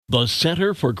The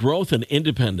Center for Growth and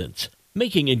Independence,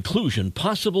 making inclusion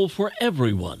possible for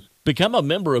everyone. Become a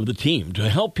member of the team to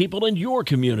help people in your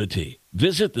community.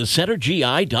 Visit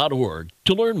thecentergi.org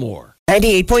to learn more.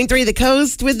 98.3 The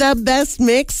Coast with the best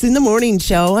mix in the morning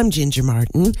show. I'm Ginger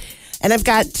Martin, and I've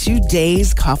got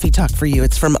today's coffee talk for you.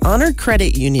 It's from Honor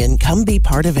Credit Union. Come be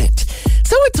part of it.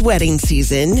 So it's wedding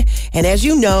season, and as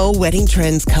you know, wedding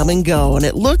trends come and go, and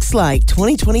it looks like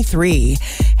 2023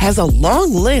 has a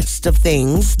long list of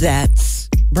things that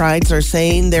brides are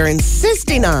saying they're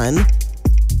insisting on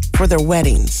for their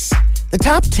weddings. The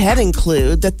top 10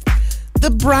 include that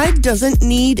the bride doesn't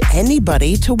need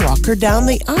anybody to walk her down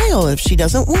the aisle if she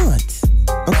doesn't want.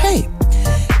 Okay.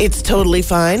 It's totally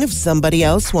fine if somebody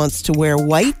else wants to wear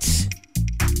white.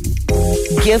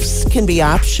 Gifts can be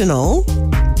optional,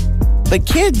 but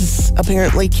kids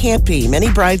apparently can't be.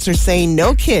 Many brides are saying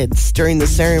no kids during the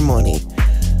ceremony.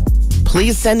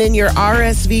 Please send in your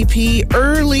RSVP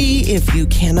early if you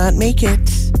cannot make it.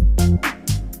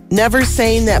 Never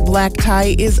saying that black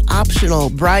tie is optional.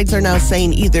 Brides are now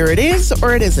saying either it is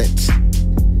or it isn't.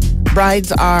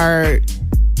 Brides are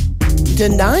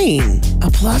denying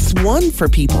a +1 for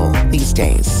people these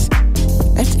days.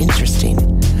 That's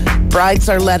interesting. Brides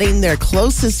are letting their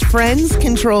closest friends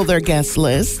control their guest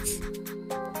lists.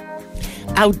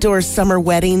 Outdoor summer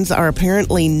weddings are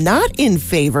apparently not in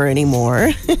favor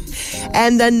anymore.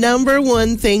 And the number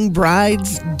one thing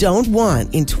brides don't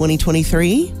want in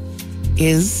 2023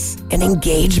 is an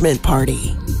engagement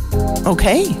party.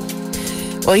 Okay.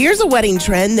 Well, here's a wedding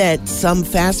trend that some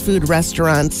fast food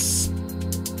restaurants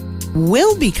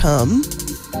will become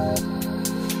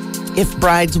if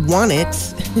brides want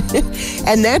it.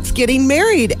 And that's getting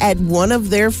married at one of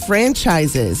their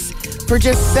franchises. For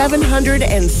just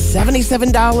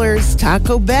 $777,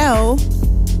 Taco Bell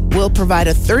will provide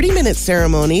a 30-minute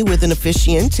ceremony with an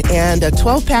officiant and a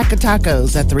 12-pack of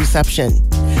tacos at the reception.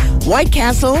 White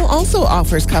Castle also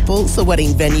offers couples a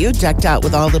wedding venue decked out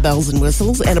with all the bells and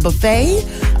whistles and a buffet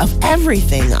of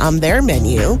everything on their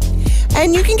menu.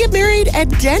 And you can get married at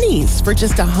Denny's for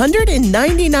just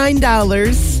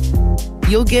 $199.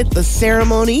 You'll get the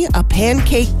ceremony, a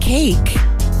pancake cake,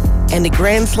 and a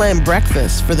Grand Slam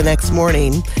breakfast for the next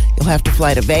morning. You'll have to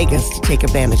fly to Vegas to take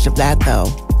advantage of that, though.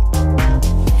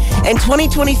 And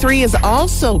 2023 is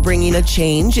also bringing a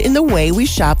change in the way we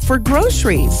shop for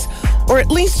groceries, or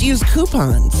at least use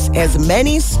coupons, as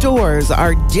many stores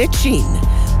are ditching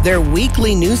their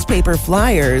weekly newspaper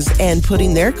flyers and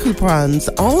putting their coupons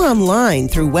all online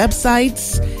through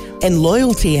websites and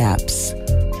loyalty apps.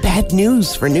 Bad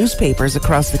news for newspapers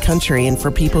across the country and for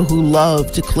people who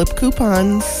love to clip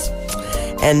coupons.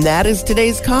 And that is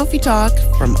today's Coffee Talk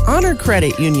from Honor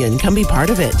Credit Union. Come be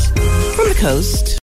part of it. From the Coast.